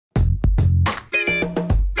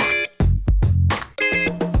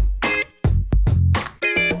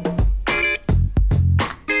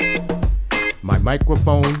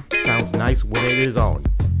microphone sounds nice when it is on.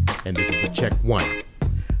 And this is a check one.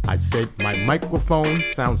 I said my microphone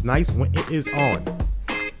sounds nice when it is on.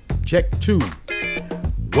 Check two.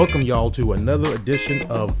 Welcome y'all to another edition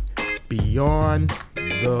of Beyond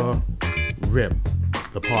the Rim,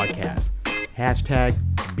 the podcast. Hashtag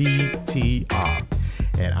BTR.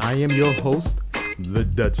 And I am your host, the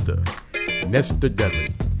Dudster, Nestor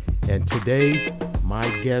Dudley. And today, my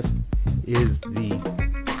guest is the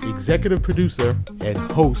executive producer and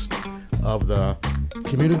host of the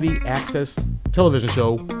community access television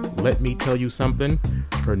show, Let Me Tell You Something.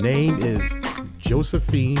 Her name is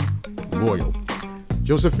Josephine Royal.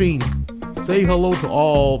 Josephine, say hello to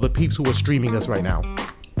all the peeps who are streaming us right now.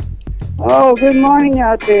 Oh, good morning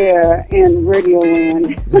out there in Radio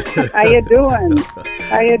Land. How you doing?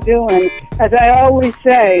 How you doing? As I always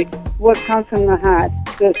say, what comes from the heart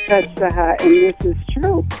does touch the heart, and this is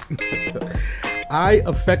true. I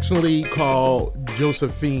affectionately call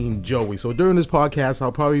Josephine Joey. So during this podcast,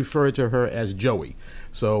 I'll probably refer to her as Joey.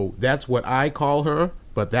 So that's what I call her,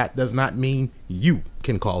 but that does not mean you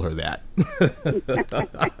can call her that.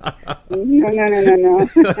 No.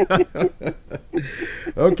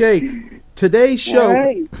 Okay, today's show,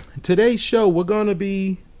 Right. we're going to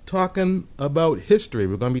be talking about history.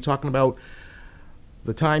 We're going to be talking about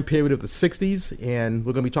the time period of the 60s, and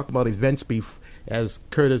we're going to be talking about events, as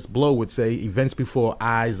Curtis Blow would say, events before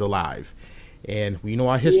Eyes Alive. And we know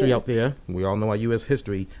our history out there. We all know our U.S.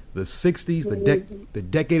 history. The 60s, the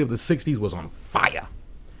decade of the 60s was on fire.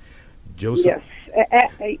 Joseph?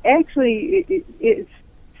 Yes. Actually, it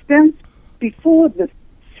stems before the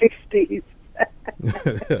 60s.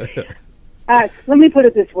 Let me put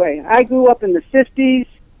it this way. I grew up in the 50s,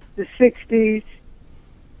 the 60s,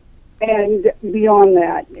 and beyond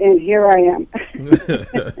that, and here I am.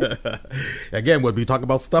 Again, we'll be talking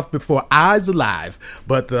about stuff before Eyes Alive,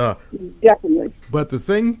 but Definitely. But the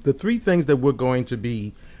three things that we're going to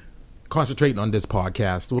be concentrating on this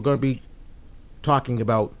podcast, we're going to be talking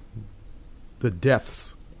about the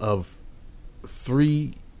deaths of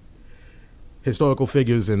three historical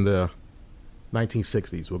figures in the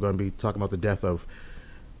 1960s. We're going to be talking about the death of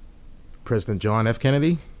President John F.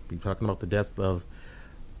 Kennedy. We'll be talking about the death of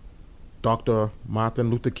Dr.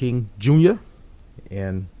 Martin Luther King Jr.,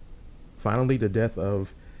 and finally the death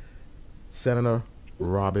of Senator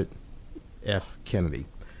Robert F. Kennedy.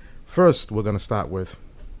 First, we're going to start with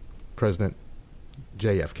President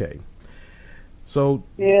JFK. So,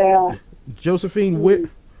 Yeah. Josephine,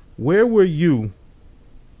 where were you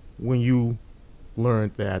when you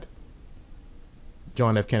learned that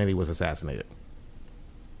John F. Kennedy was assassinated?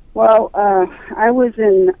 Well, I was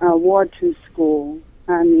in Ward 2 school.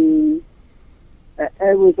 I mean,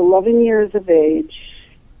 I was 11 years of age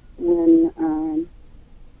when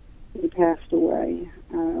he passed away.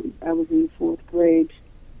 I was in the fourth grade.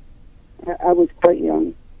 I was quite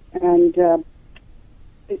young. And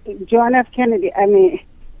John F. Kennedy, I mean,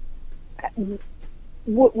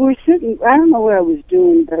 we're sitting, I don't know what I was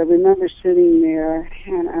doing, but I remember sitting there,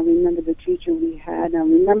 and I remember the teacher we had, and I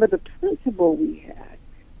remember the principal we had,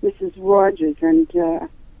 Mrs. Rogers, and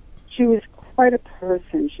she was quite a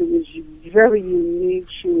person. She was very unique.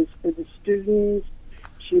 She was for the students.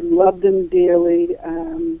 She loved them dearly.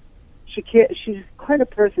 She's quite a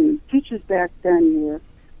person. Teachers back then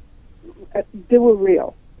they were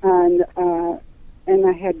real, and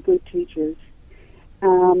I had good teachers.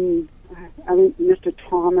 I mean, Mr.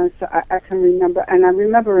 Thomas, I can remember, and I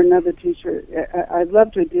remember another teacher. I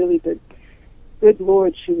loved her dearly, but good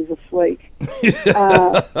Lord, she was a flake. She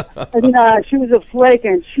was a flake,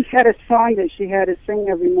 and she had a song that she had to sing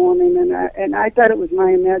every morning, and I thought it was my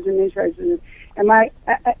imagination. I said, "Am I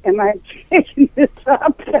taking this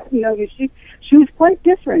up?" No, she was quite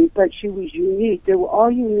different, but she was unique. They were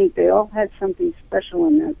all unique. They all had something special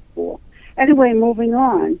in that school. Anyway, moving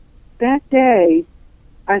on. That day,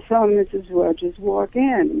 I saw Mrs. Rogers walk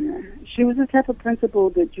in. She was the type of principal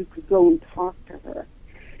that you could go and talk to her.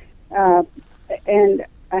 And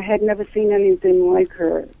I had never seen anything like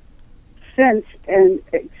her since, and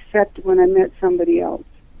except when I met somebody else.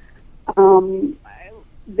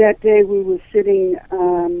 That day we were sitting,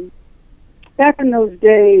 back in those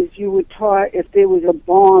days you were taught if there was a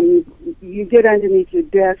bomb, you get underneath your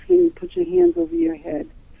desk and you put your hands over your head.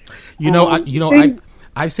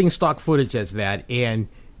 I've seen stock footage as that, and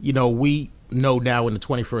we know now in the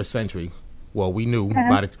 21st century. Well, we knew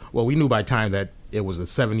by the time that it was the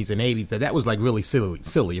 70s and 80s that was like really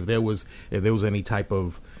silly. If there was any type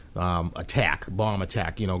of bomb attack,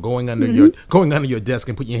 going under your desk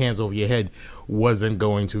and putting your hands over your head wasn't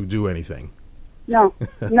going to do anything. No,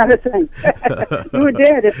 not a thing. You were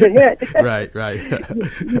dead if it hit. Right, right.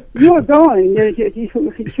 You were going. You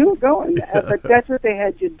were going. But that's what they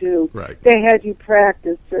had you do. Right. They had you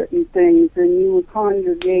practice certain things, and you would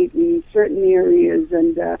congregate in certain areas.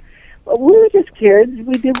 And but we were just kids.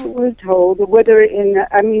 We did what we were told. Whether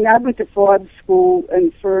I went to Forbes School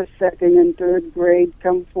in first, second, and third grade.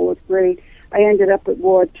 Come fourth grade, I ended up at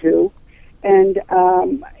Ward 2, and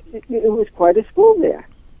it was quite a school there.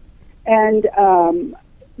 And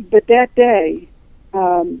but that day,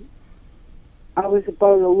 I was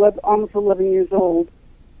about almost 11 years old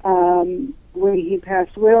when he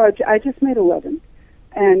passed away. I just made 11,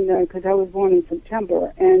 and because I was born in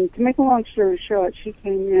September. And to make a long story short, she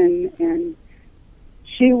came in and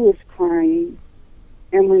she was crying,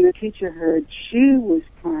 and when the teacher heard, she was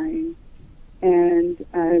crying, and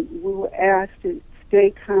we were asked to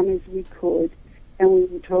stay calm as we could, and we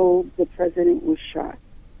were told the president was shot.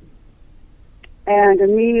 And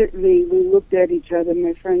immediately we looked at each other,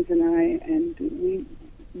 my friends and I, and we,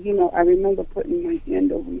 I remember putting my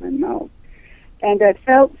hand over my mouth. And I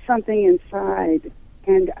felt something inside,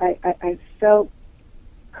 and I felt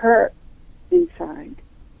hurt inside.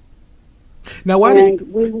 Now, why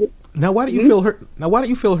do you feel hurt? Now, why do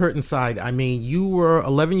you feel hurt inside? I mean, you were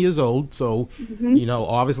 11 years old, so,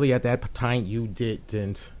 obviously at that time you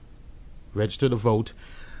didn't register to vote.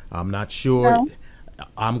 I'm not sure. No.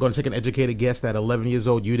 I'm going to take an educated guess that 11 years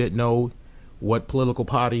old, you didn't know what political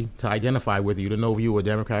party to identify with. You didn't know if you were a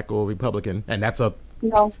Democrat or a Republican, and that's a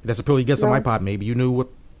purely guess on my part. Maybe you knew what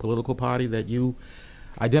political party that you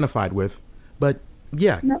identified with, but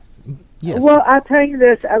yeah. No. Yes. Well, I'll tell you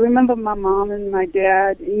this. I remember my mom and my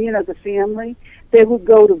dad, and, the family, they would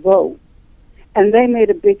go to vote, and they made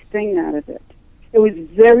a big thing out of it. It was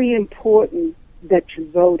very important that you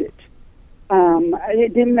voted.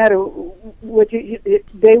 It didn't matter what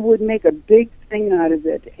they would make a big thing out of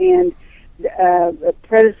it, and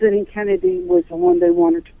President Kennedy was the one they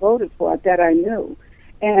wanted to vote for. That I knew,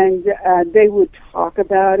 and they would talk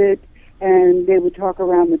about it, and they would talk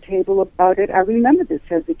around the table about it. I remember this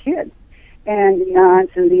as a kid, and the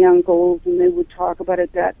aunts and the uncles, and they would talk about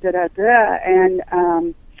it, and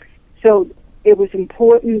so it was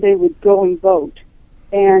important they would go and vote,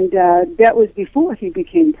 and that was before he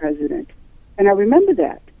became president. And I remember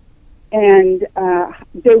that. And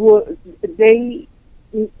they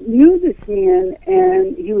knew this man,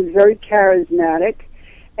 and he was very charismatic,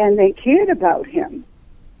 and they cared about him.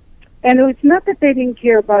 And it was not that they didn't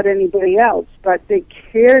care about anybody else, but they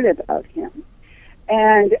cared about him.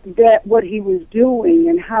 And that what he was doing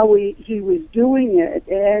and how he was doing it.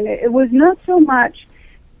 And it was not so much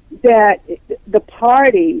that the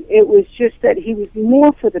party, it was just that he was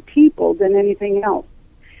more for the people than anything else.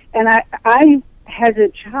 And I, as a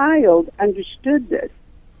child, understood this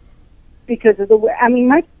because of the way,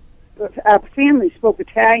 our family spoke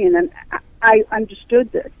Italian, and I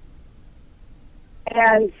understood this.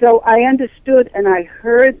 And so I understood and I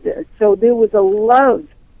heard this. So there was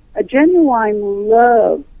a genuine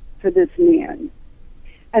love for this man.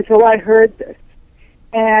 And so I heard this.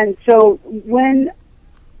 And so when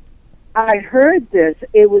I heard this,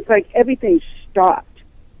 it was like everything stopped.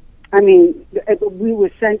 We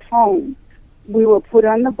were sent home. We were put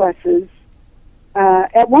on the buses.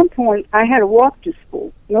 At one point, I had to walk to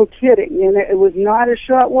school. No kidding. And it was not a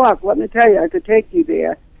short walk. Let me tell you, I could take you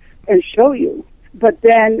there and show you. But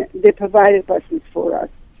then they provided buses for us.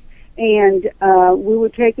 And we were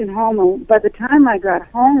taken home. And by the time I got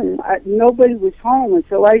home, nobody was home. And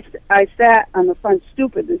so I sat on the front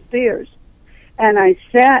stoop of the stairs. And I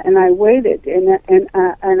sat and I waited and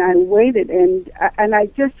I waited and I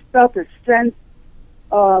just felt a sense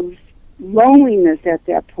of loneliness at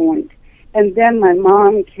that point. And then my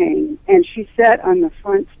mom came and she sat on the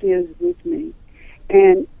front stairs with me,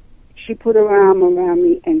 and she put her arm around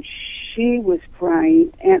me and she was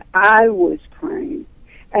crying and I was crying,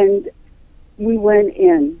 and we went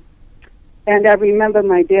in. And I remember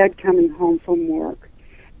my dad coming home from work,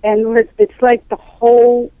 and it's like the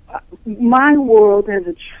whole. My world as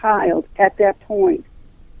a child at that point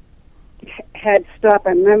had stopped. I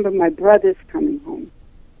remember my brothers coming home,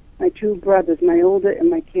 my two brothers, my older and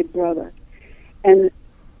my kid brother. And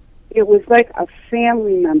it was like a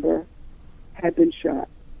family member had been shot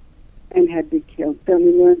and had been killed. Then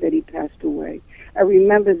we learned that he passed away. I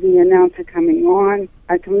remember the announcer coming on.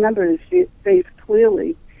 I can remember his face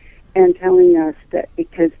clearly and telling us that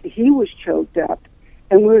because he was choked up.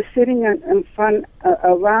 And we were sitting in front,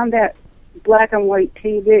 around that black and white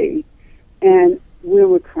TV, and we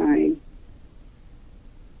were crying.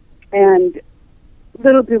 And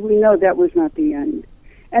little did we know that was not the end.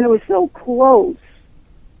 And it was so close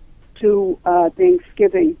to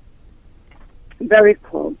Thanksgiving very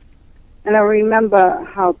close. And I remember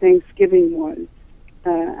how Thanksgiving was.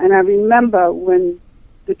 And I remember when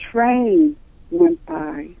the train went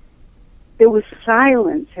by, there was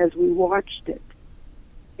silence as we watched it,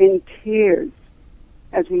 in tears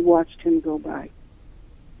as we watched him go by.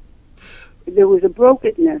 There was a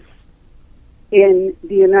brokenness in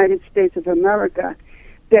the United States of America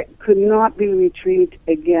that could not be retrieved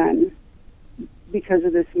again because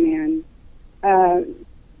of this man.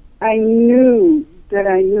 I knew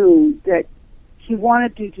that he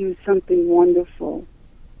wanted to do something wonderful,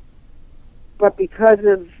 but because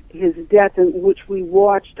of his death, which we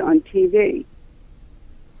watched on TV,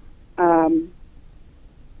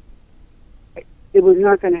 it was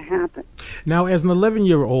not going to happen. Now, as an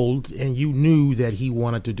 11-year-old, and you knew that he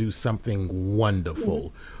wanted to do something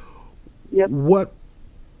wonderful, Yep. what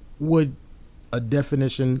would a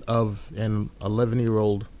definition of an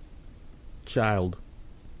 11-year-old child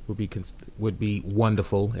would be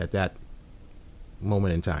wonderful at that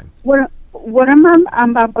moment in time? What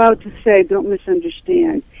I'm about to say, don't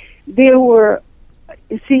misunderstand. There were,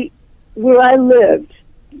 you see, where I lived,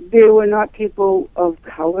 there were not people of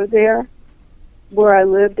color there, where I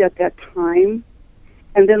lived at that time.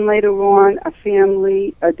 And then later on, a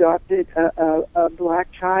family adopted a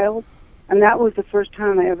black child, and that was the first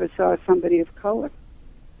time I ever saw somebody of color.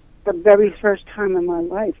 The very first time in my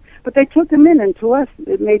life. But they took him in, and to us,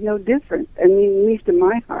 it made no difference, I mean, at least in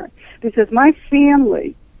my heart. Because my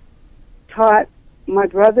family taught my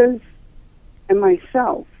brothers and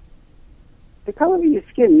myself, the color of your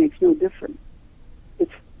skin makes no difference.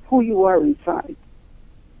 It's who you are inside.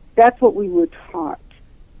 That's what we were taught.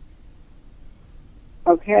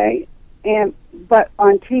 Okay? But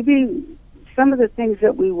on TV, some of the things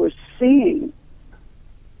that we were seeing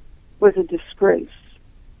was a disgrace.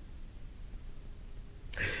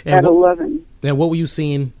 At 11. And what were you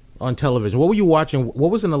seeing on television? What were you watching?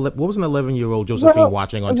 What was an 11-year-old Josephine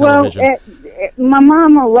watching on television? My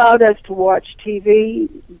mom allowed us to watch TV,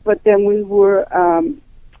 but then we were.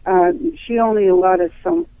 She only allowed us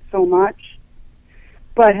so much.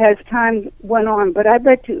 But as time went on, but I'd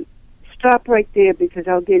like to stop right there because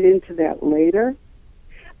I'll get into that later.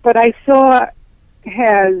 But I saw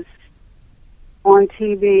Hez on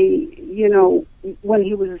TV, you know, when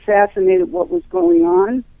he was assassinated, what was going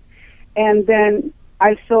on. And then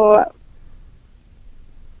I saw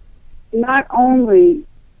not only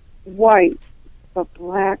whites, but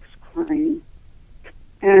blacks crying.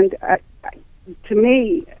 And to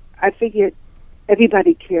me, I figured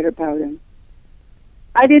everybody cared about him.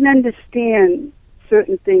 I didn't understand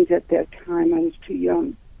certain things at that time. I was too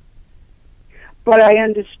young. But I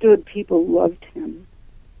understood people loved him.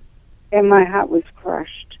 And my heart was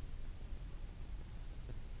crushed.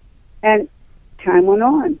 And time went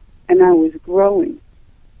on, and I was growing.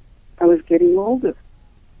 I was getting older.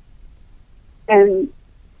 And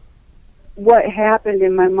what happened,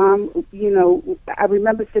 and my mom, you know, I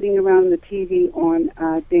remember sitting around the TV on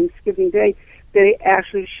Thanksgiving Day. They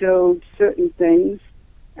actually showed certain things,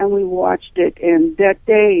 and we watched it. And that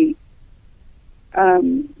day,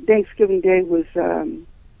 Thanksgiving Day was,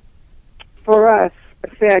 for us, a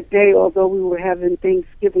sad day, although we were having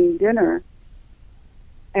Thanksgiving dinner.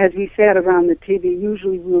 As we sat around the TV,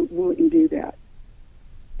 usually we wouldn't do that.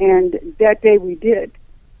 And that day we did.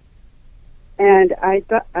 And I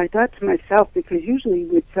thought to myself, because usually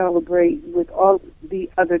we'd celebrate with all the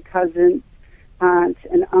other cousins, aunts,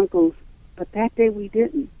 and uncles, but that day we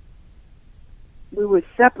didn't. We were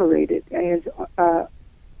separated as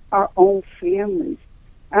our own families.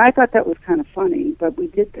 And I thought that was kind of funny, but we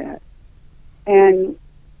did that. And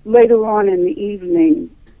later on in the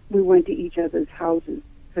evening, we went to each other's houses,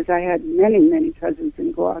 because I had many, many cousins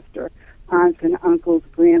in Gloucester, aunts and uncles,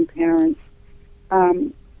 grandparents.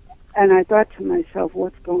 And I thought to myself,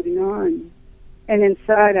 what's going on? And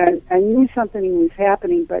inside, I knew something was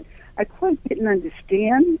happening, but I quite didn't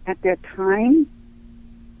understand at that time.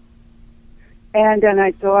 And then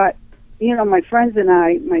I thought, you know, my friends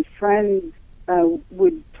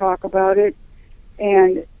would talk about it,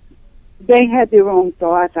 and they had their own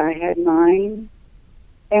thoughts. I had mine.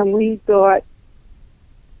 And we thought,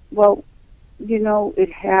 well, you know,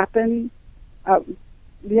 it happened.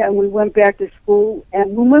 Yeah, and we went back to school.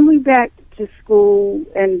 And when we went back to school,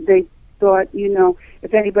 and they thought, you know,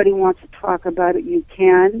 if anybody wants to talk about it, you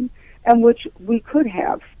can, and which we could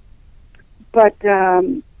have. But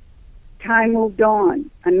time moved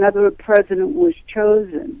on. Another president was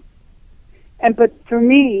chosen. But for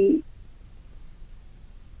me,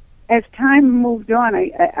 as time moved on,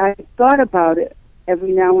 I thought about it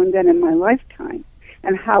every now and then in my lifetime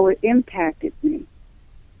and how it impacted me.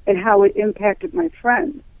 and how it impacted my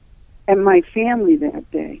friends and my family that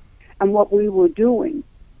day and what we were doing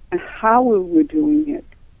and how we were doing it.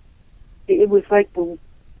 It was like the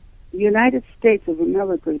United States of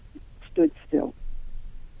America stood still.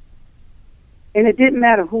 And it didn't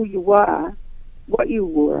matter who you are, what you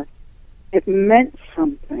were. It meant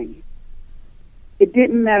something. It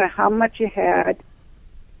didn't matter how much you had,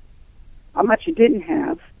 how much you didn't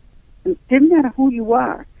have. It didn't matter who you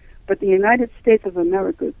are. But the United States of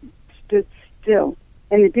America stood still.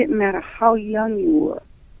 And it didn't matter how young you were.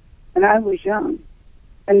 And I was young.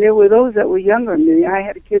 And there were those that were younger than me. I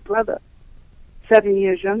had a kid brother, 7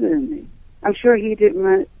 years younger than me. I'm sure he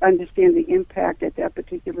didn't understand the impact at that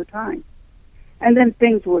particular time. And then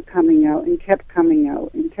things were coming out and kept coming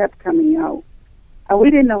out and kept coming out. And we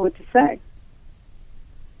didn't know what to say.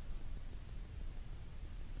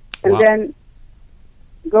 And then,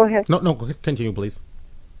 go ahead. No, continue, please.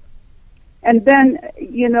 And then,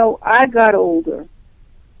 I got older,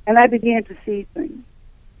 and I began to see things.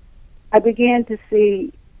 I began to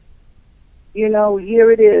see,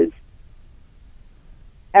 here it is.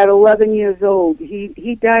 At 11 years old,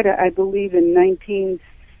 he died, I believe, in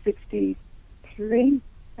 1963,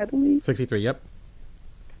 I believe. 63, yep.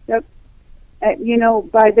 Yep.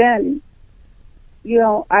 By then,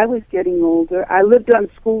 I was getting older. I lived on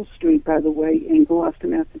School Street, by the way, in Gloucester,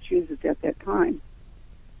 Massachusetts at that time.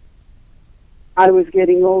 I was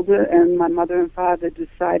getting older, and my mother and father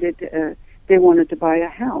decided they wanted to buy a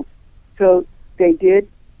house. So they did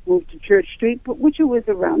move to Church Street, which was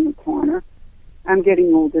around the corner. I'm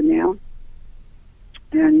getting older now.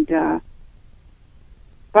 And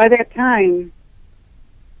by that time,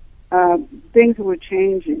 things were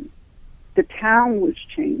changing. The town was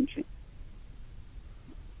changing.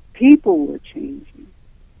 People were changing.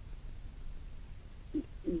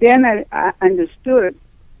 Then I understood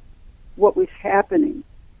what was happening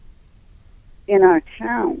in our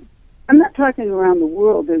town. I'm not talking around the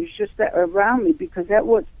world. It was just that around me, because that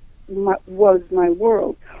was my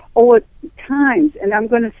world. At times, and I'm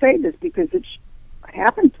going to say this because it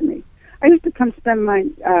happened to me, I used to come spend my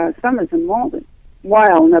summers in Malden.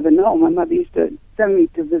 Why, I'll never know. My mother used to send me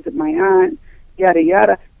to visit my aunt, yada,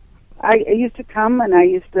 yada. I used to come, and I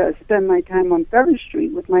used to spend my time on Ferry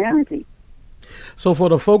Street with my auntie. So for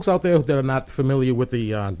the folks out there that are not familiar with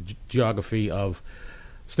the geography of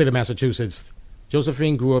state of Massachusetts,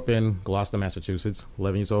 Josephine grew up in Gloucester, Massachusetts,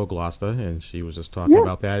 11 years old, Gloucester, and she was just talking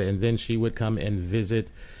about that. And then she would come and visit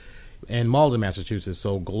in Malden, Massachusetts.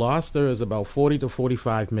 So Gloucester is about 40 to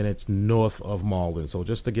 45 minutes north of Malden. So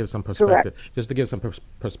just to give some perspective,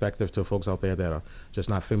 perspective to folks out there that are just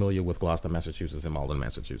not familiar with Gloucester, Massachusetts, and Malden,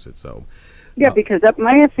 Massachusetts. So because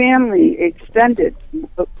my family extended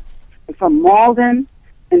from Malden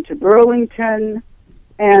into Burlington,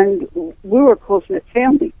 and we were a close-knit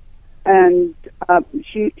family. And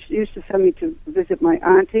she used to send me to visit my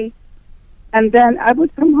auntie, and then I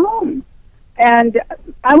would come home. And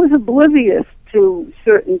I was oblivious to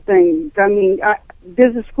certain things. I mean,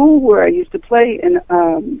 there's a school where I used to play in,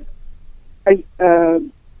 it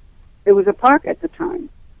was a park at the time,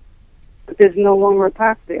 but there's no longer a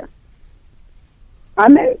park there.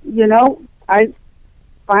 Fine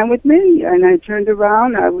with me. And I turned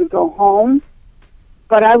around, I would go home,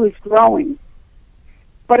 but I was growing.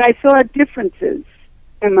 But I saw differences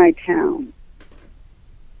in my town.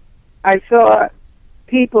 I saw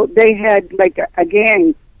people, they had like a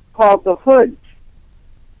gang called the Hoods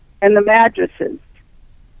and the Mattresses.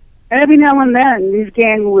 And every now and then, these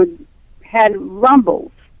gangs had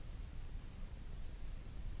rumbles.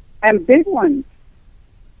 And big ones.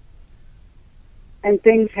 And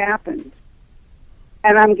things happened.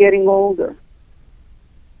 And I'm getting older.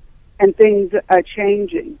 And things are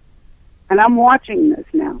changing. And I'm watching this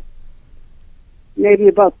now. Maybe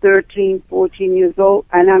about 13, 14 years old,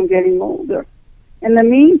 and I'm getting older. In the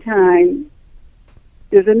meantime,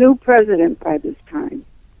 there's a new president by this time.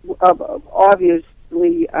 Obviously,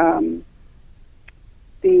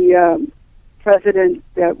 the president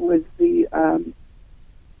that was the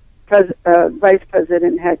vice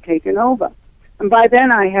president had taken over. And by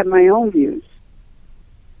then I had my own views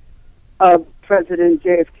of President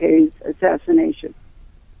JFK's assassination.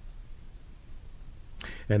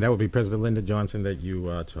 And that would be President Lyndon Johnson that you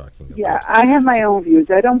are talking about. Yeah, I have my own views.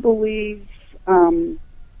 I don't believe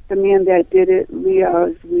the man that did it,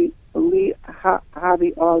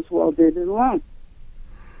 Harvey Oswald, did it alone.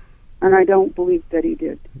 And I don't believe that he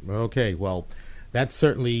did. Okay, well, that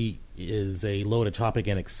certainly is a loaded topic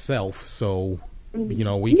in itself. So, we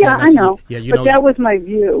I know. But that was my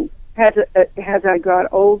view. As I got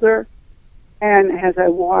older, and as I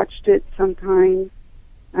watched it sometimes,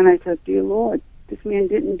 and I said, "Dear Lord, This man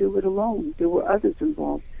didn't do it alone. There were others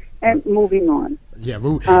involved. And moving on.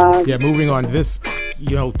 Moving on. This,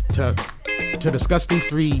 to discuss these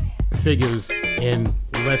three figures in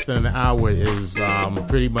less than an hour is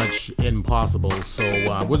pretty much impossible. So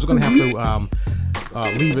we're just going to have to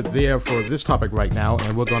leave it there for this topic right now,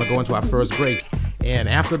 and we're going to go into our first break. And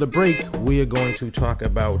after the break, we are going to talk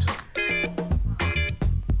about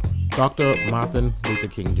Dr. Martin Luther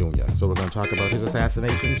King Jr. So we're going to talk about his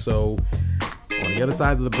assassination. So on the other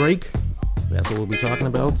side of the break, that's what we'll be talking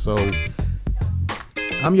about. So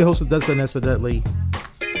I'm your host, Dexter Nesta Dudley.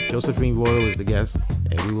 Josephine Royal is the guest,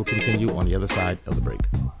 and we will continue on the other side of the break.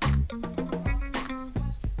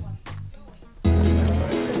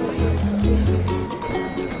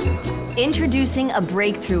 Introducing a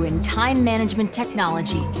breakthrough in time management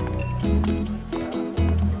technology.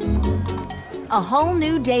 A whole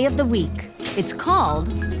new day of the week. It's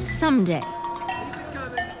called Someday.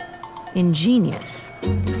 Ingenious.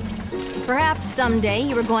 Perhaps someday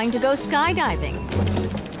you are going to go skydiving.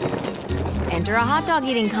 Enter a hot dog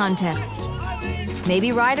eating contest.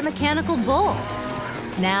 Maybe ride a mechanical bull.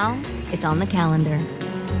 Now it's on the calendar.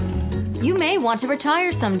 You may want to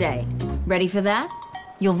retire someday. Ready for that?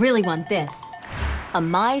 You'll really want this. A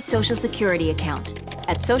My Social Security account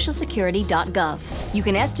at socialsecurity.gov. You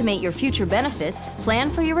can estimate your future benefits, plan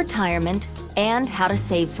for your retirement, and how to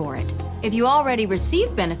save for it. If you already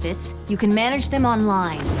receive benefits, you can manage them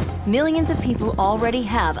online. Millions of people already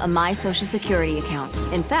have a My Social Security account.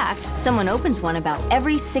 In fact, someone opens one about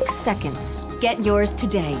every 6 seconds. Get yours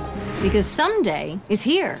today, because someday is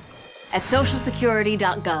here at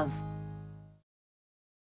socialsecurity.gov.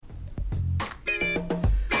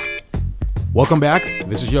 Welcome back.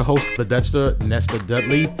 This is your host, the Dexter Nesta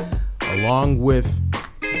Dudley, along with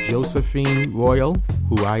Josephine Royal,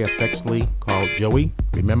 who I affectionately call Joey.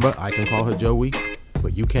 Remember, I can call her Joey,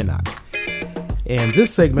 but you cannot. In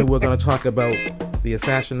this segment, we're going to talk about the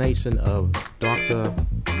assassination of Dr.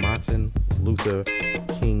 Martin Luther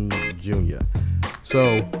King Jr.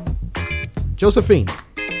 So, Josephine,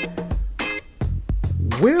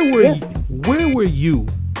 where were you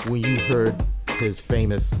when you heard his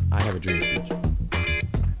famous "I Have a Dream" speech?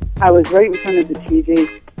 I was right in front of the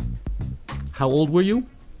TV. How old were you?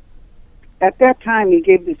 At that time, he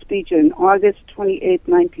gave the speech on August 28,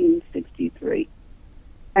 1963.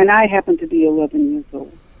 And I happened to be 11 years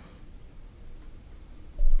old.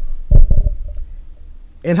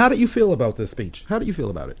 And how did you feel about this speech? How did you feel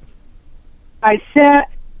about it? I sat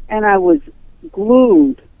and I was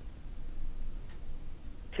glued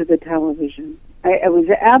to the television. I was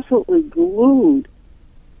absolutely glued.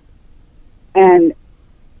 And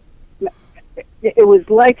it was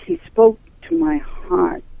like he spoke to my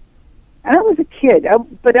heart. And I was a kid,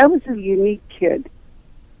 but I was a unique kid.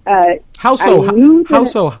 How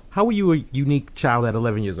so? How were you a unique child at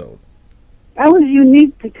 11 years old? I was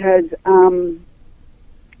unique because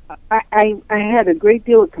I had a great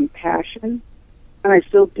deal of compassion, and I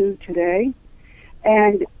still do today.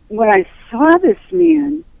 And when I saw this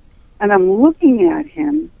man, and I'm looking at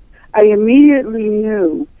him, I immediately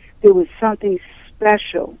knew there was something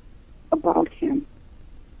special about him,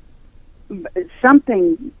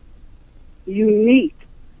 something unique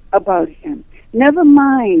about him. Never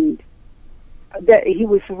mind that he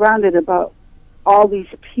was surrounded about all these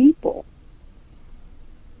people,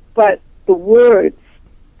 but the words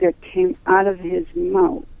that came out of his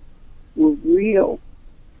mouth were real.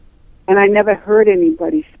 And I never heard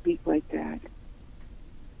anybody speak like that.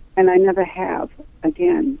 And I never have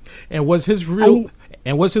again. And was his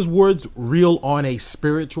words real on a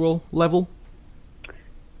spiritual level?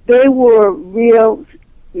 They were real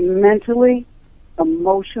mentally,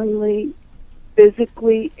 emotionally,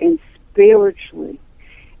 physically, and spiritually.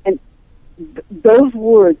 And those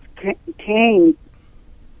words came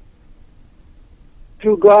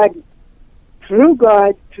through God,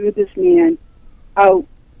 through this man, out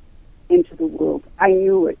into the world. I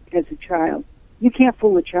knew it as a child. You can't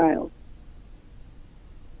fool a child.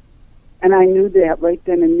 And I knew that right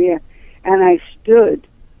then and there. And I stood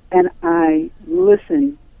and I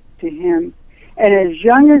listened to him. And as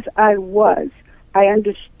young as I was, I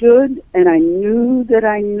understood and I knew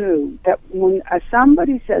that when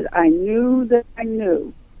somebody says, I knew that I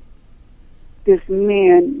knew, this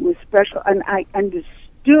man was special. And I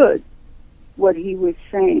understood what he was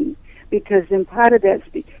saying, because in part of that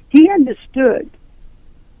speech, he understood.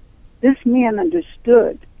 This man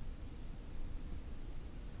understood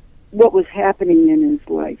what was happening in his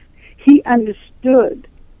life. He understood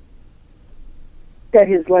that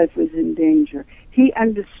his life was in danger. He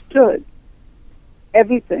understood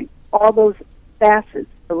everything, all those facets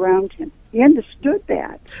around him. He understood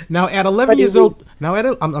that. Now, at 11 years old,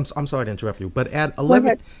 I'm sorry to interrupt you, but at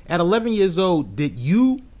 11 years old, did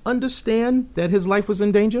you understand that his life was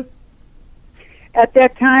in danger? At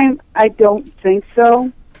that time, I don't think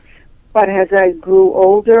so. But as I grew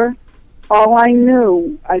older, all I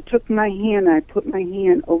knew, I took my hand, I put my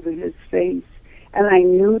hand over his face, and I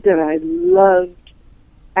knew that I loved,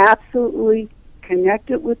 absolutely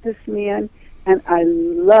connected with this man, and I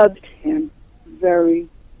loved him very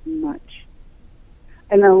much.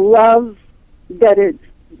 And a love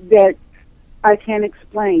that I can't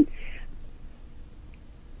explain.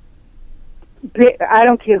 I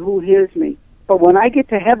don't care who hears me, but when I get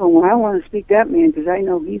to heaven, I want to speak to that man because I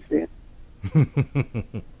know he's there.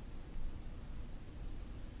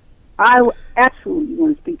 I absolutely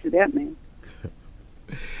want to speak to that man.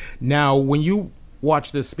 Now, when you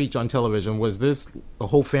watched this speech on television, was this the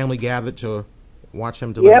whole family gathered to watch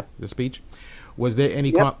him deliver the speech? Was there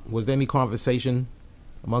any was there any conversation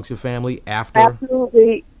amongst your family after?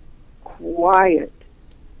 Absolutely quiet.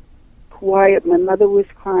 Quiet. My mother was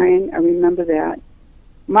crying. I remember that.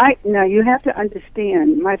 Now you have to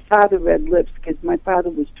understand. My father read lips because my father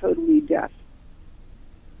was totally deaf.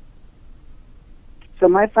 So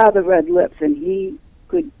my father read lips, and he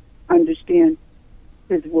could understand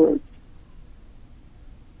his words.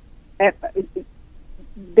 And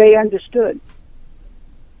they understood.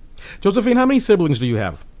 Josephine, how many siblings do you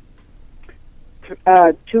have?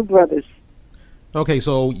 2 brothers. Okay,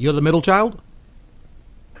 so you're the middle child?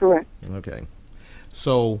 Correct. Okay.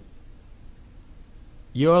 So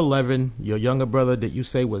you're 11. Your younger brother, did you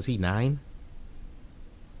say, was he 9?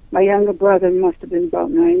 My younger brother must have been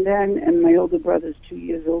about 9 then, and my older brother's 2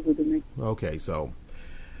 years older than me. Okay, so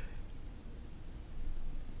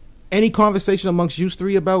any conversation amongst you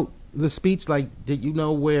 3 about the speech? Like, did you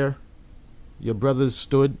know where your brothers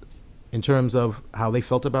stood in terms of how they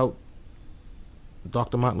felt about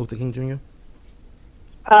Dr. Martin Luther King Jr.?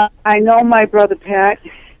 I know my brother Pat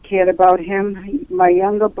cared about him. My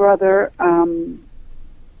younger brother,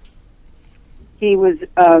 he was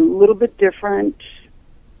a little bit different,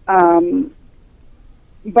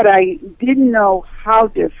 but I didn't know how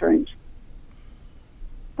different.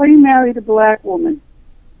 But he married a black woman,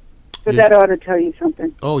 so that ought to tell you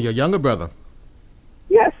something. Oh, your younger brother?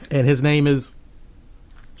 Yes. And his name is?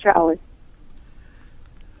 Charlie.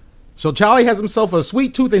 So Charlie has himself a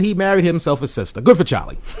sweet tooth, and he married himself a sister. Good for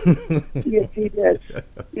Charlie. Yes, he did.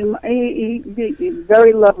 He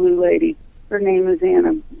very lovely lady. Her name is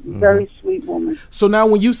Anna. Very sweet woman. So now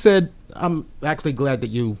when you said, I'm actually glad that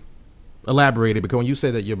you elaborated, because when you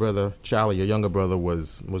said that your brother, Charlie, your younger brother,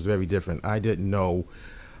 was very different, I didn't know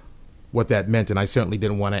what that meant, and I certainly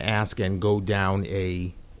didn't want to ask and go down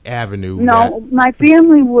a avenue. No, my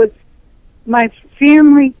family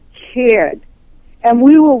cared. And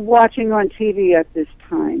we were watching on TV at this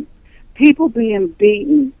time, people being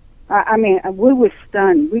beaten. I mean, we were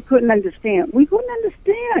stunned. We couldn't understand.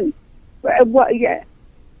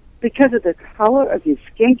 Because of the color of your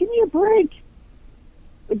skin. Give me a break.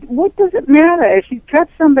 What does it matter? If you cut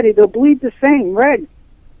somebody, they'll bleed the same red.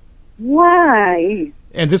 Why?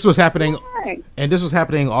 And this was happening. Why? And this was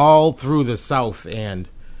happening all through the South. And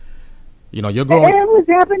you know, you're growing. It was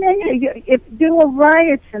happening. There were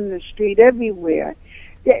riots in the street everywhere.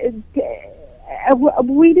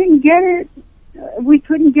 We didn't get it. We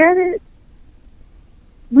couldn't get it.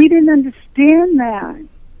 We didn't understand that.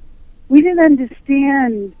 We didn't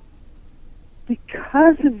understand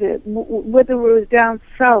because of it, whether it was down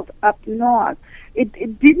south, up north.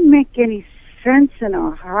 It didn't make any sense in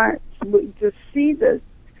our hearts to see this.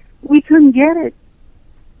 We couldn't get it.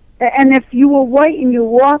 And if you were white and you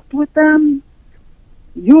walked with them,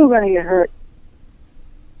 you were going to get hurt.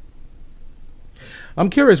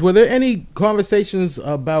 I'm curious, were there any conversations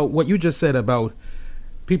about what you just said about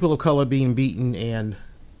people of color being beaten and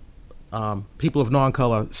people of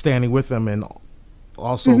non-color standing with them and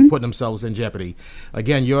also putting themselves in jeopardy?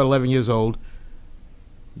 Again, you're 11 years old.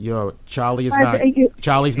 Charlie is 9.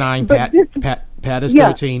 Charlie's 9. Pat is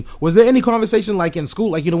 13. Was there any conversation like in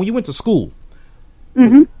school, like, you know, when you went to school?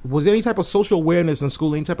 Was there any type of social awareness in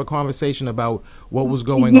school, any type of conversation about what was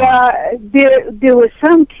going on? Yeah, there were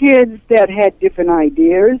some kids that had different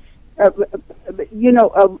ideas.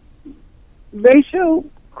 Racial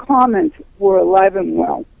comments were alive and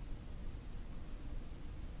well.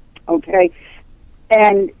 Okay?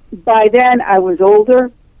 And by then, I was older.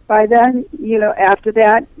 By then, after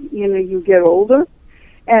that, you get older.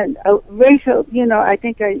 And racial, I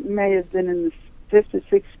think I may have been in the 5th or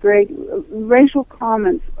 6th grade. Racial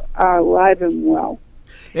comments are alive and well.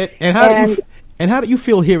 And how do you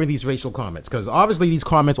feel hearing these racial comments? Because obviously these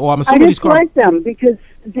comments, I'm assuming these comments. I dislike them because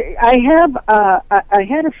I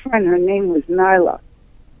had a friend. Her name was Nyla,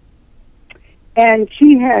 and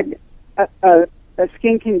she had a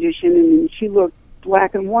skin condition, and she looked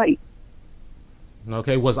black and white.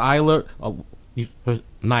 Okay, was Nyla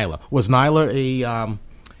a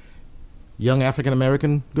young African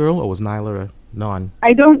American girl, or was Nyla a non?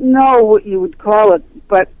 I don't know what you would call it,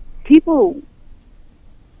 but people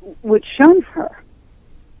would shun her.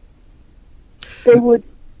 They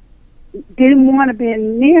didn't want to be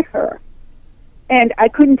near her, and I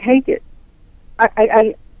couldn't take it.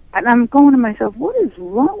 And I'm going to myself, what is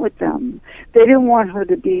wrong with them? They didn't want her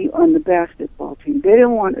to be on the basketball team. They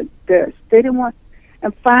didn't want this. They didn't want.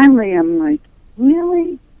 And finally, I'm like,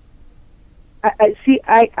 really?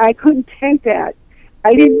 I couldn't take that.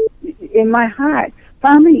 I didn't, in my heart.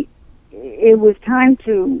 Finally, it was time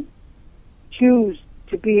to choose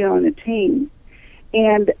to be on a team.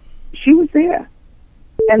 And she was there.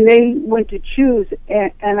 And they went to choose,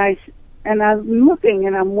 and I'm looking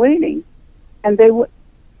and I'm waiting. And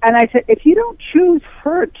and I said, if you don't choose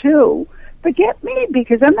her too, forget me,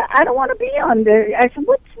 because I don't want to be on there. I said,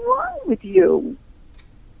 what's wrong with you?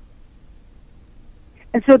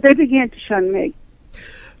 And so they began to shun me.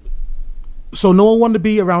 So no one wanted to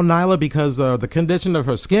be around Nyla because of the condition of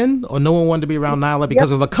her skin, or no one wanted to be around Nyla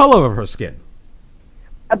because of the color of her skin?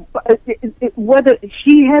 Whether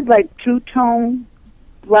she had like two-tone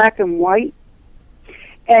black and white,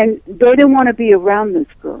 and they didn't want to be around this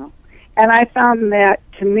girl. And I found that,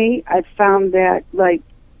 to me, I found that, like,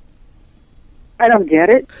 I don't get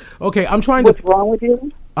it. Okay, What's wrong with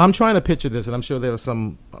you? I'm trying to picture this, and I'm sure there are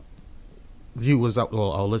some viewers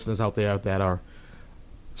or listeners out there that are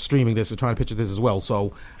streaming this and trying to picture this as well.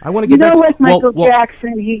 So I want to get back to... like Michael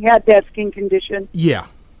Jackson, he had that skin condition? Yeah.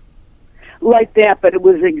 Like that, but it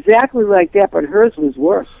was exactly like that, but hers was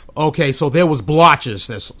worse. Okay, so there was blotches.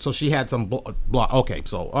 So she had some okay,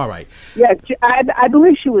 so all right. Yeah, I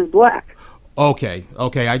believe she was black. Okay.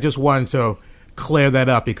 I just wanted to clear that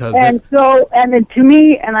up because... And then to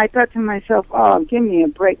me, and I thought to myself, oh, give me a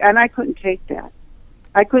break. And I couldn't take that.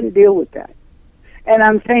 I couldn't deal with that. And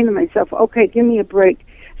I'm saying to myself, okay, give me a break.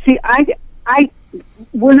 See,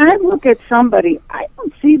 when I look at somebody, I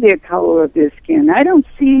don't see their color of their skin. I don't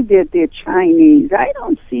see that they're Chinese. I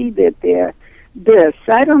don't see that they're this.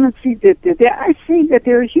 I don't see that they're that. I see that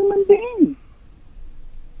they're a human being.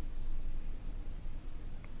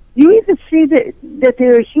 You either see that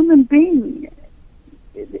they're a human being,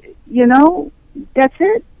 that's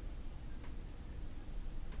it.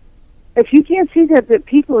 If you can't see that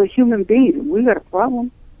people are human beings, we got a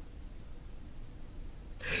problem.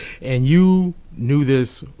 And you knew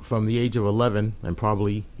this from the age of 11 and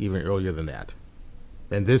probably even earlier than that.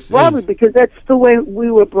 And this probably because that's the way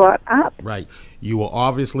we were brought up. Right. You were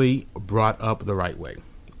obviously brought up the right way.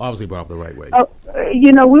 We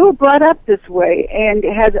were brought up this way, and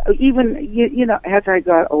as I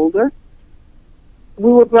got older,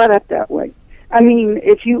 we were brought up that way. I mean,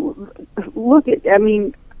 if you look at,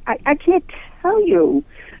 I can't tell you.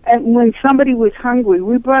 And when somebody was hungry,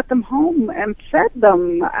 we brought them home and fed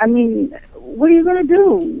them. I mean, what are you going to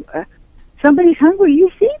do? Somebody's hungry, you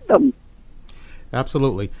feed them.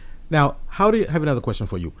 Absolutely. Now, I have another question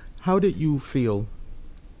for you. How did you feel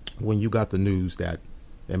when you got the news that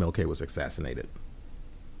MLK was assassinated?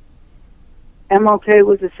 MLK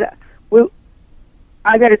was assassinated.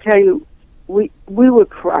 I got to tell you, we were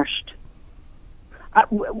crushed.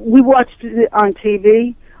 We watched it on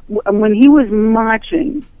TV. When he was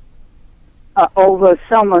marching over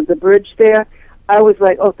Selma, the bridge there, I was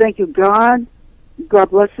like, oh, thank you, God. God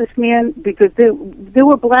bless this man, because there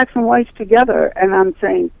were blacks and whites together, and I'm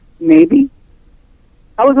saying, maybe.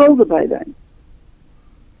 I was older by then.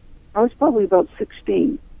 I was probably about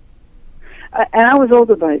 16. And I was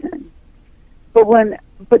older by then.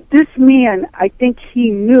 But this man, I think he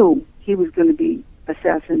knew he was going to be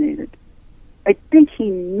assassinated. I think he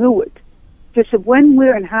knew it. Just when,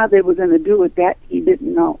 where, and how they were going to do it, that he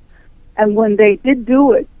didn't know. And when they did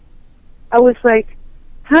do it, I was like,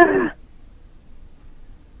 huh.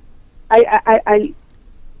 I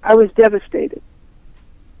was devastated.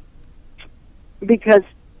 Because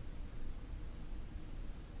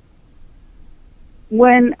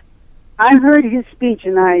when I heard his speech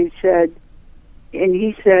and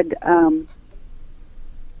he said,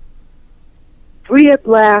 free at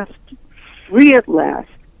last,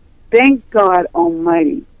 thank God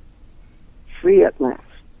Almighty, free at last.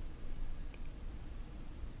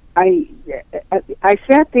 I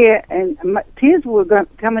sat there and tears were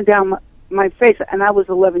coming down my face, and I was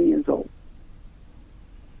 11 years old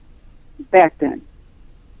back then.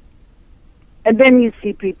 And then you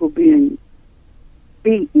see people being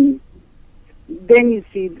beaten, then you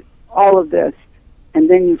see all of this, and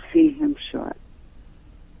then you see him shot.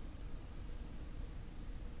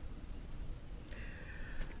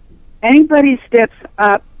 Anybody steps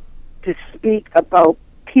up to speak about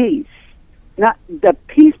peace, not the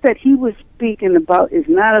peace that he was speaking about is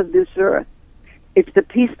not of this earth. It's the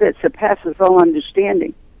peace that surpasses all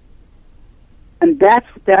understanding. And that's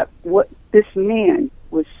what this man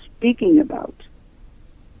was speaking about.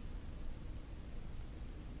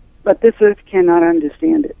 But this earth cannot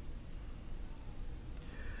understand it.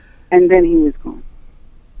 And then he was gone.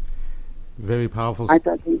 Very powerful. I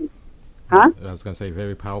thought he was. Huh? I was going to say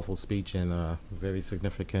very powerful speech and a very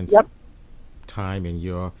significant time in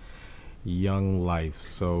your young life.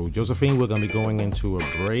 So, Josephine, we're going to be going into a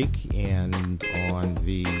break, and on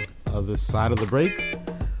the other side of the break,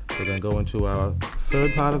 we're going to go into our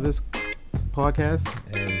third part of this podcast,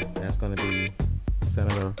 and that's going to be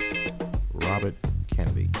Senator Robert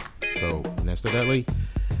Kennedy. So, Nestor Dudley,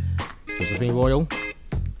 Josephine Royal,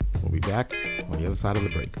 we'll be back on the other side of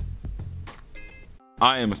the break.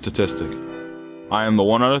 I am a statistic. I am the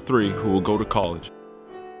 1 out of 3 who will go to college.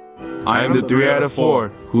 I am the 3 out of 4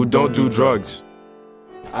 who don't do drugs.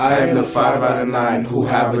 I am the 5 out of 9 who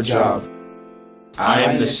have a job. I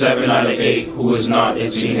am the 7 out of 8 who is not a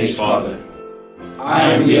teenage father.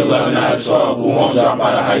 I am the 11 out of 12 who won't drop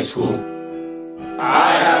out of high school.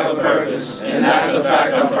 I have a purpose, and that's a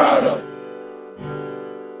fact I'm proud of.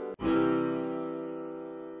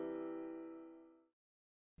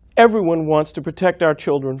 Everyone wants to protect our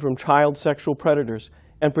children from child sexual predators,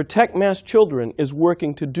 and Protect Mass Children is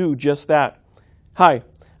working to do just that. Hi,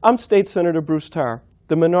 I'm State Senator Bruce Tarr,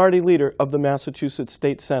 the minority leader of the Massachusetts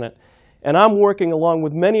State Senate, and I'm working along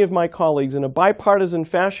with many of my colleagues in a bipartisan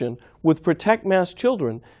fashion with Protect Mass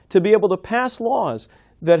Children to be able to pass laws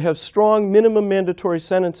that have strong minimum mandatory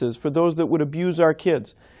sentences for those that would abuse our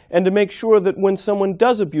kids, and to make sure that when someone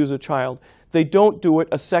does abuse a child, they don't do it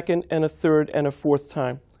a second and a third and a fourth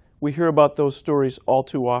time. We hear about those stories all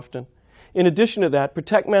too often. In addition to that,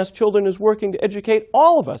 Protect Mass Children is working to educate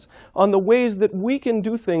all of us on the ways that we can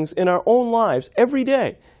do things in our own lives every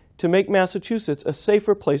day to make Massachusetts a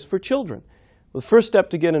safer place for children. The first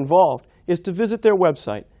step to get involved is to visit their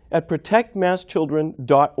website at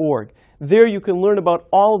protectmasschildren.org. There you can learn about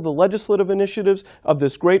all of the legislative initiatives of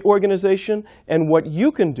this great organization and what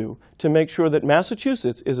you can do to make sure that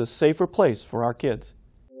Massachusetts is a safer place for our kids.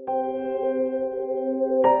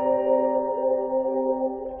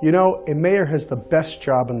 You know, a mayor has the best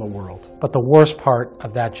job in the world. But the worst part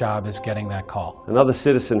of that job is getting that call. Another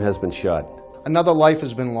citizen has been shot. Another life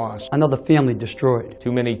has been lost. Another family destroyed.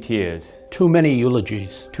 Too many tears. Too many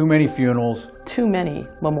eulogies. Too many funerals. Too many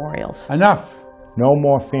memorials. Enough. No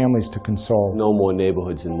more families to console. No more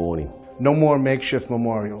neighborhoods in mourning. No more makeshift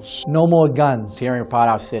memorials. No more guns tearing apart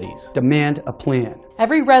our cities. Demand a plan.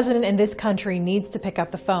 Every resident in this country needs to pick up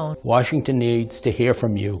the phone. Washington needs to hear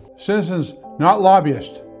from you. Citizens, not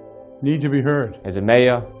lobbyists, need to be heard. As a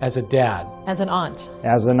mayor. As a dad. As an aunt.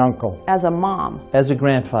 As an uncle. As a mom. As a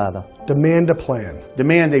grandfather. Demand a plan.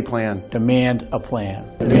 Demand a plan. Demand a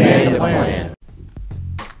plan. Demand a plan.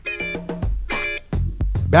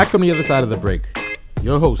 Back from the other side of the break,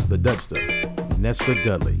 your host, the Dudster, Nestor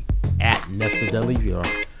Dudley, at Nestor Dudley, if you're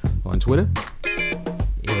on Twitter.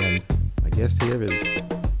 And my guest here is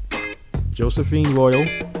Josephine Royal,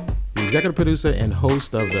 the executive producer and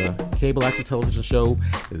host of the cable access television show,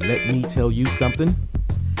 Let Me Tell You Something.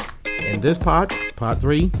 In this part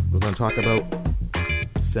 3, we're going to talk about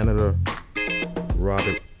Senator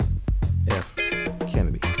Robert F.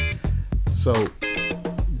 Kennedy. So,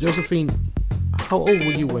 Josephine, how old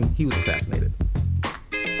were you when he was assassinated?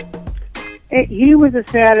 He was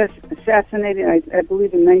assassinated, I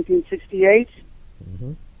believe, in 1968.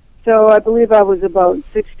 Mm-hmm. So I believe I was about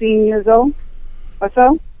 16 years old or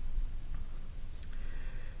so.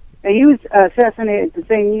 And he was assassinated the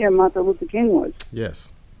same year Martin Luther King was.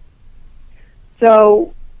 Yes.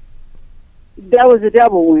 So that was a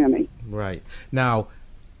double whammy. Right. Now,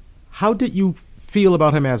 how did you feel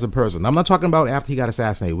about him as a person? I'm not talking about after he got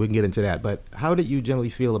assassinated. We can get into that. But how did you generally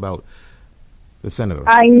feel about the senator?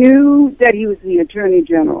 I knew that he was the Attorney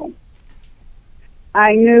General.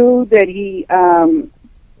 I knew that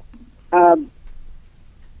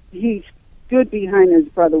he stood behind his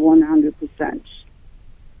brother 100%.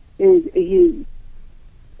 He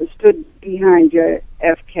stood behind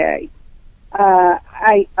FK.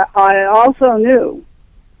 I also knew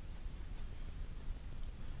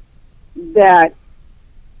that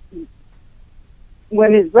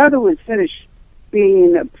when his brother was finished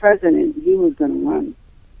being a president, he was going to run,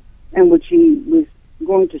 and which he was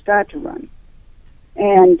going to start to run.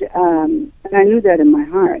 And I knew that in my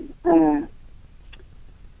heart.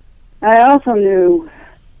 I also knew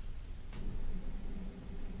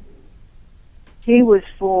he was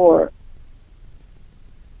for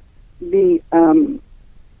the,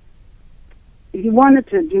 he wanted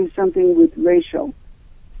to do something with racial.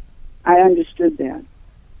 I understood that.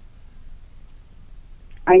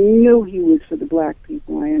 I knew he was for the black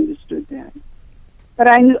people. I understood that. But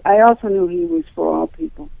I also knew he was for all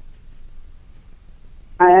people.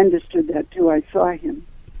 I understood that too. I saw him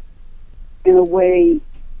in a way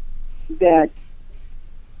that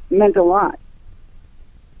meant a lot.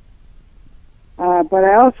 But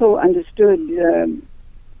I also understood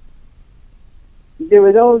there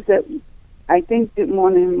were those that I think didn't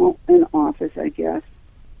want him in office, I guess.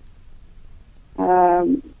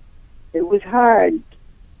 It was hard.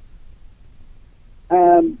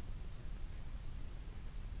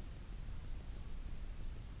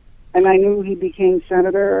 And I knew he became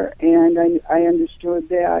senator, and I understood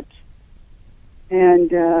that. And,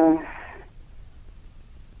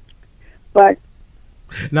 but...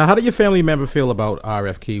 Now, how did your family member feel about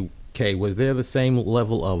RFK? Was there the same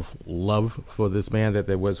level of love for this man that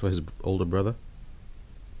there was for his older brother?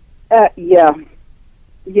 Yeah.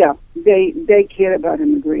 They cared about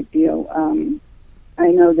him a great deal. I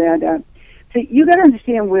know that. So you got to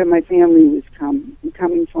understand where my family was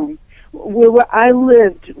coming from. Where I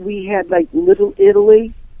lived, we had like Little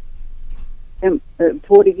Italy and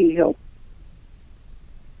Portuguese Hill.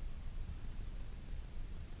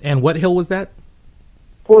 And what hill was that?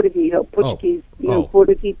 Portuguese Hill. Portuguese,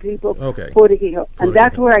 Portuguese people. Okay. Portuguese Hill. And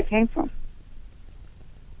that's where I came from.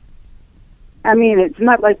 I mean, it's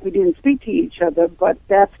not like we didn't speak to each other, but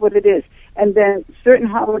that's what it is. And then certain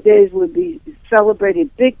holidays would be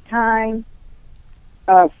celebrated big time.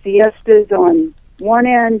 Fiestas on one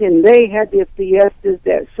end, and they had their fiestas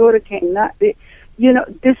that sort of came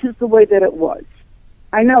this is the way that it was.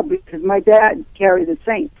 I know, because my dad carried the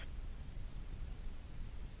Saints.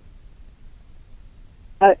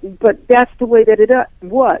 But that's the way that it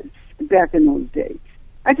was back in those days.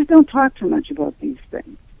 I just don't talk too much about these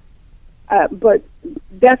things. But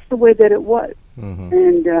that's the way that it was. Mm-hmm.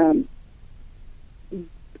 And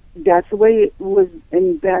that's the way it was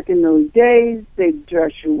back in those days. They'd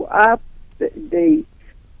dress you up.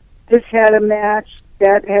 This had a match,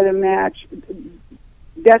 that had a match.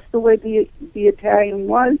 That's the way the Italian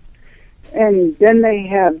was. And then they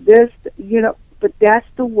have this, but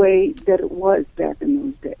that's the way that it was back in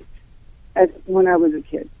those days, when I was a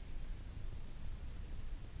kid.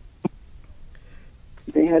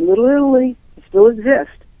 They had Little Italy. It still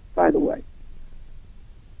exists, by the way.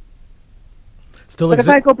 But if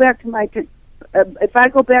I go back to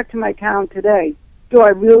my town today, do I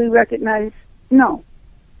really recognize? No,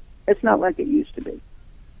 it's not like it used to be.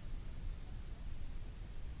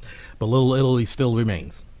 But Little Italy still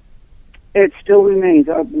remains. It still remains.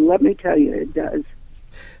 Let me tell you, it does.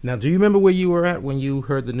 Now, do you remember where you were at when you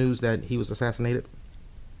heard the news that he was assassinated?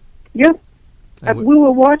 Yeah, we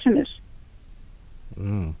were watching this.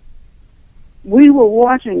 Mm. We were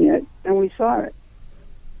watching it, and we saw it.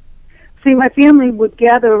 See, my family would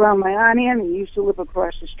gather around my Aunt Annie, who used to live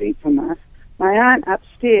across the street from us, my aunt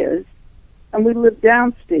upstairs, and we lived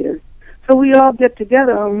downstairs. So we all get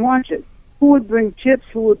together and watch it. Who would bring chips?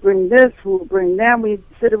 Who would bring this? Who would bring that? We'd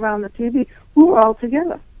sit around the TV. We were all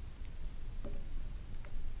together.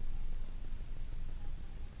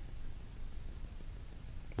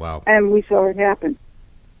 Wow. And we saw it happen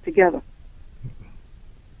together.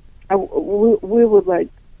 We were like,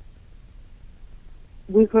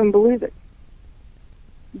 we couldn't believe it.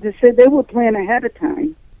 They said they were planning ahead of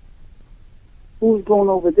time who was going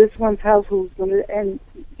over this one's house, who was going to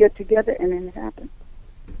get together, and then it happened.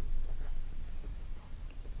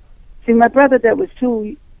 See, my brother that was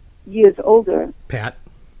 2 years older, Pat,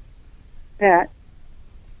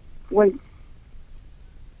 went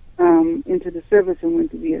into the service and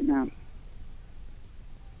went to Vietnam.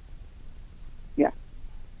 Yeah.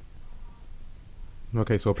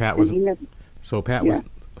 Okay, so Pat was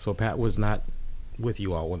Pat was not with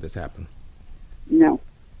you all when this happened. No,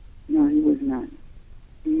 he was not.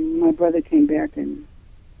 My brother came back, and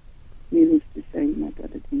needless to say, my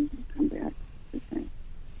brother didn't come back the same.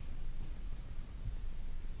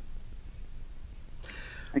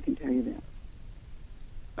 I can tell you that.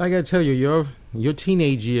 I gotta tell you, your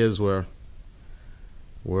teenage years were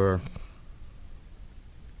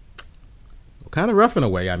kind of rough in a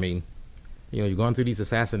way. I mean, you're going through these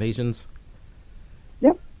assassinations.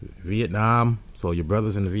 Yep. Vietnam. So your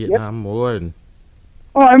brother's in the Vietnam War, and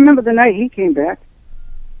I remember the night he came back.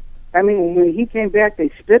 I mean, when he came back, they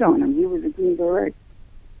spit on him. He was a Green Beret.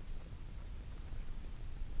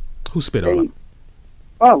 Who spit on him?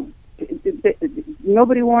 Oh,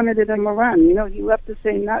 nobody wanted him around. You know, he left to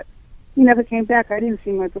say not. He never came back. I didn't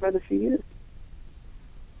see my brother for years.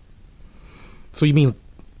 So you mean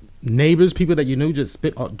neighbors, people that you knew, just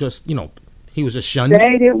you know, he was just shunned?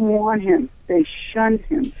 They didn't want him. They shunned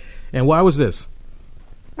him. And why was this?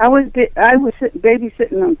 I was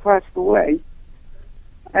babysitting across the way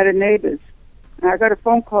at a neighbor's. And I got a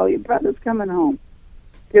phone call, your brother's coming home.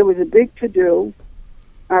 There was a big to-do.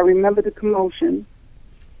 I remember the commotion.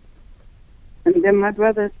 And then my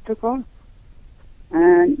brother took off.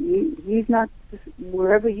 And he's not,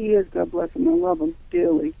 wherever he is, God bless him, I love him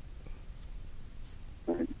dearly.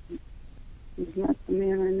 But he's not the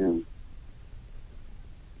man I knew.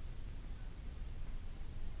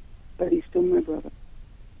 But he's still my brother.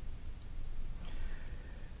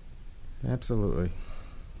 Absolutely.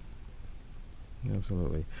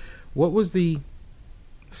 Absolutely. What was the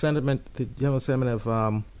sentiment, the general sentiment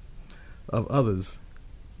of others,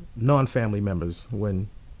 non-family members, when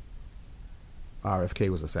RFK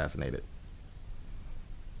was assassinated?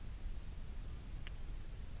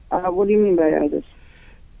 What do you mean by others?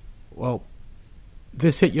 Well,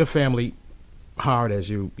 this hit your family hard, as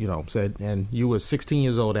you said, and you were 16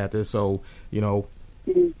 years old at this. So when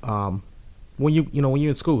you're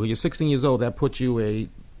in school, you're 16 years old. That puts you a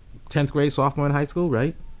 10th grade sophomore in high school,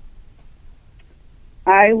 right?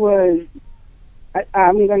 I'm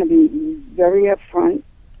going to be very upfront.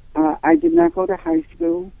 I did not go to high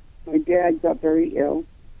school. My dad got very ill,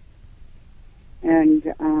 and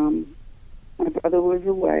my brother was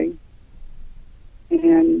away,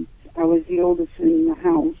 and I was the oldest in the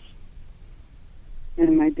house,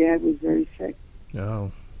 and my dad was very sick.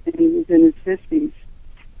 Oh. And he was in his 50s.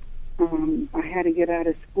 I had to get out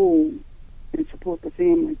of school and support the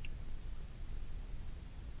family.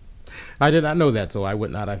 I did not know that, so I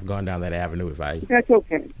would not have gone down that avenue if I... That's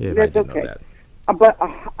okay. If That's I didn't okay. know that. But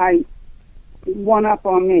I one up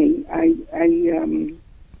on me. I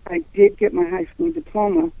did get my high school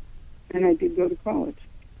diploma, and I did go to college.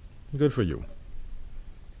 Good for you.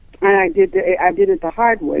 And I did it the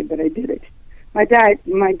hard way, but I did it. My dad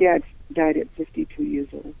died at 52 years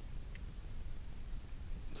old.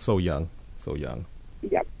 So young.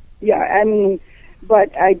 Yeah. I mean,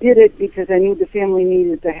 but I did it because I knew the family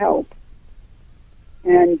needed the help,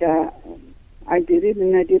 and I did it,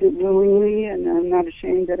 and I did it willingly, and I'm not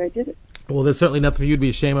ashamed that I did it. Well, there's certainly nothing for you to be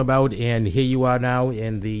ashamed about, and here you are now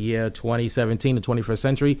in the year 2017, the 21st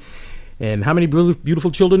century. And how many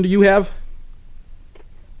beautiful children do you have?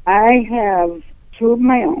 I have 2 of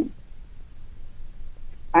my own.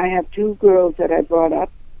 I have 2 girls that I brought up.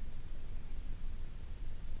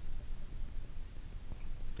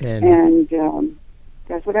 And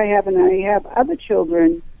that's what I have. And I have other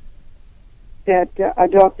children that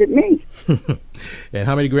adopted me. And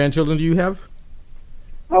how many grandchildren do you have?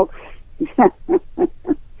 Oh, I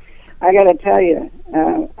got to tell you,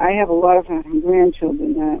 I have a lot of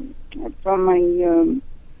grandchildren. From my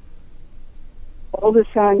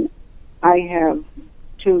oldest son, I have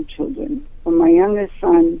 2 children. From my youngest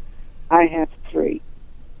son, I have 3.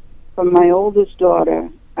 From my oldest daughter,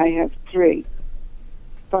 I have 3.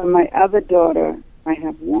 From my other daughter, I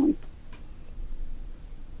have 1.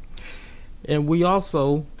 And we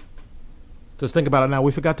also, just think about it now,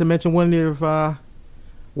 we forgot to mention one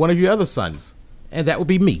of your other sons. And that would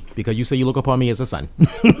be me, because you say you look upon me as a son.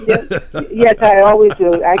 Yes, I always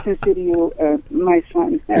do. I consider you my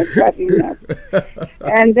son. And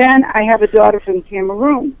then I have a daughter from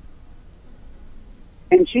Cameroon,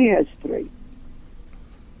 and she has 3.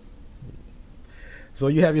 So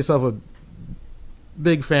you have yourself a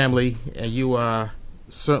big family, and you are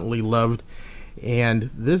certainly loved. And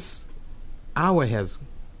this hour has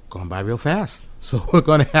gone by real fast, so we're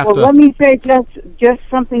going to have to... Well, let me say just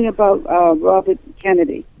something about Robert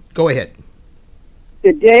Kennedy. Go ahead.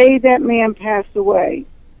 The day that man passed away,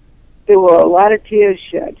 there were a lot of tears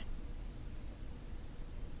shed.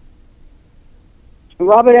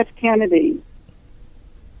 Robert F. Kennedy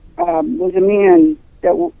was a man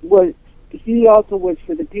that he also was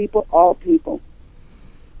for the people, all people.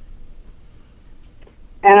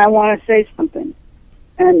 And I want to say something,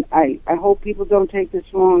 and I hope people don't take this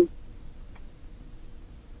wrong.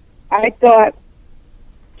 I thought,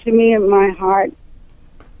 to me in my heart,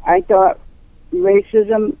 I thought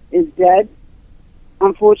racism is dead.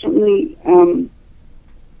 Unfortunately,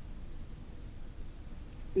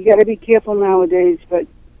 you got to be careful nowadays, but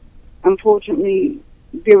unfortunately,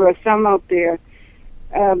 there are some out there.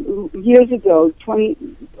 Years ago,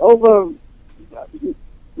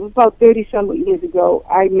 about 30-some years ago,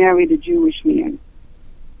 I married a Jewish man.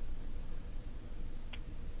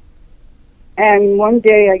 And one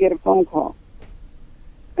day I get a phone call.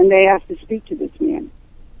 and they asked to speak to this man.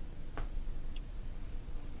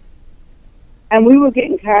 And we were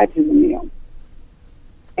getting cards in the mail.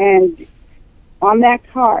 And on that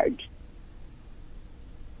card,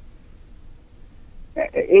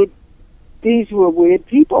 these were weird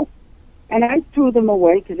people. And I threw them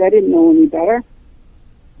away because I didn't know any better.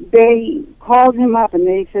 They called him up and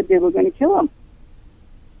they said they were going to kill him.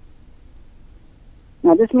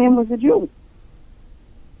 Now, this man was a Jew.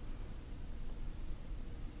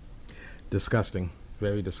 Disgusting.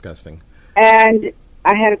 Very disgusting. And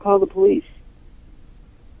I had to call the police.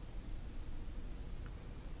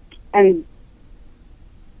 And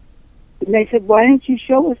they said, why didn't you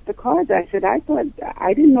show us the cards? I said, I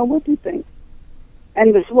didn't know what to think.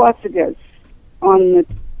 And the swastikas on the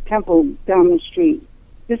temple down the street.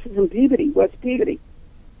 This is in Peabody, West Peabody.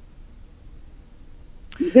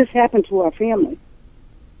 This happened to our family.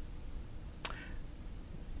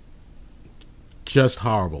 Just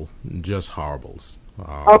horrible. Just horrible.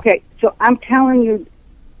 Okay, so I'm telling you,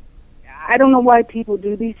 I don't know why people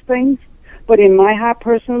do these things, but in my heart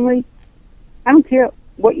personally, I don't care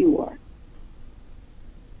what you are.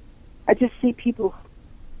 I just see people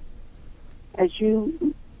as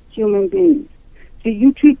human beings. So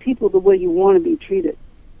you treat people the way you want to be treated.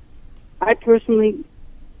 I personally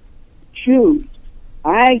choose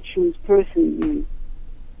personally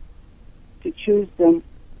to choose them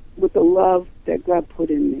with the love that God put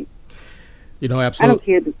in me. You know, absolutely. I don't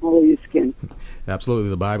care the color of your skin. Absolutely.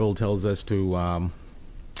 The Bible tells us to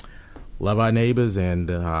love our neighbors, and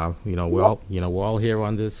we're all here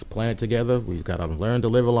on this planet together. We've got to learn to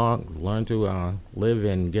live live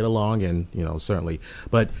and get along, and certainly.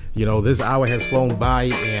 But this hour has flown by,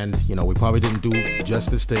 and we probably didn't do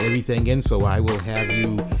justice to everything in. So I will have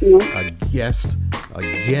you a guest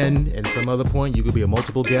again at some other point. You could be a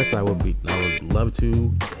multiple guest. I would love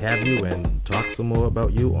to have you and talk some more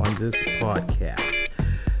about you on this podcast.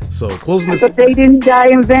 So closing this. But they didn't die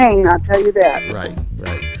in vain. I'll tell you that. Right.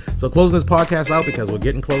 So closing this podcast out because we're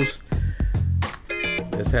getting close.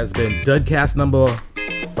 This has been Dudcast number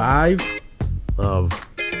 5 of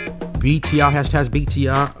BTR,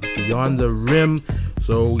 #BTR Beyond the Rim.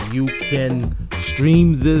 So you can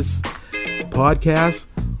stream this podcast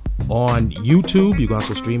on YouTube. You can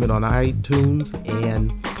also stream it on iTunes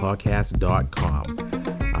and podcast.com.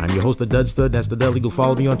 I'm your host, the Dudster, Nestor Dudley. Go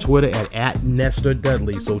follow me on Twitter at Nestor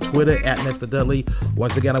Dudley. So Twitter at Nestor Dudley.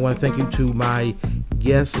 Once again, I want to thank you to my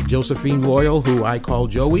guest, Josephine Royal, who I call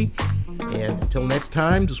Joey. And until next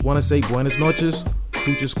time, just want to say buenas noches,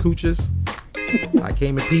 cooches, cooches. I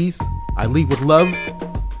came in peace. I leave with love.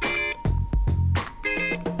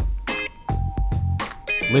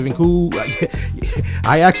 Living cool.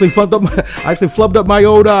 I actually flubbed up my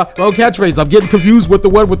old catchphrase. I'm getting confused with the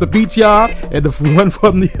one with the BTR and the one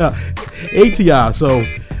from the ATR. So,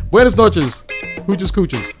 buenas noches, hooches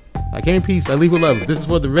cooches. I came in peace. I leave with love. This is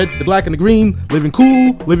for the red, the black, and the green. Living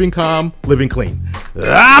cool, living calm, living clean.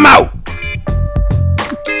 I'm out.